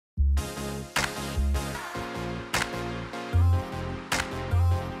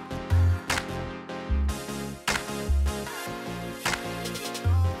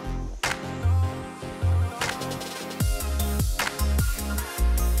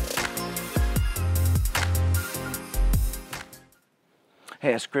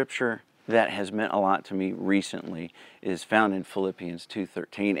Hey, a scripture that has meant a lot to me recently is found in Philippians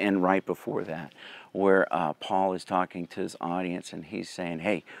 2:13, and right before that, where Paul is talking to his audience and he's saying,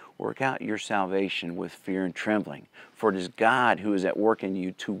 hey, work out your salvation with fear and trembling, for it is God who is at work in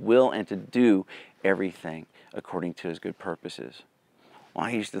you to will and to do everything according to his good purposes. Well,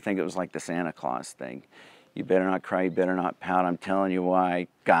 I used to think it was like the Santa Claus thing. You better not cry, you better not pout. I'm telling you why.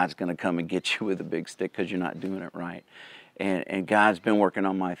 God's going to come and get you with a big stick because you're not doing it right. And God's been working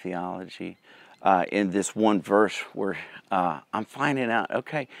on my theology in this one verse where I'm finding out,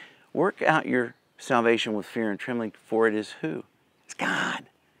 okay, work out your salvation with fear and trembling, for it is who? It's God,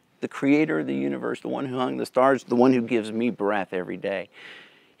 the creator of the universe, the one who hung the stars, the one who gives me breath every day.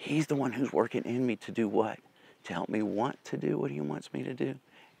 He's the one who's working in me to do what? To help me want to do what he wants me to do,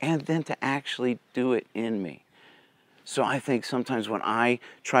 and then to actually do it in me. So I think sometimes when I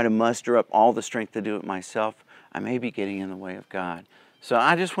try to muster up all the strength to do it myself, I may be getting in the way of God. So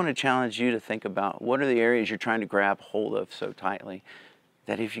I just want to challenge you to think about what are the areas you're trying to grab hold of so tightly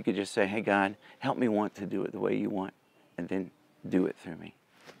that if you could just say, hey God, help me want to do it the way you want, and then do it through me.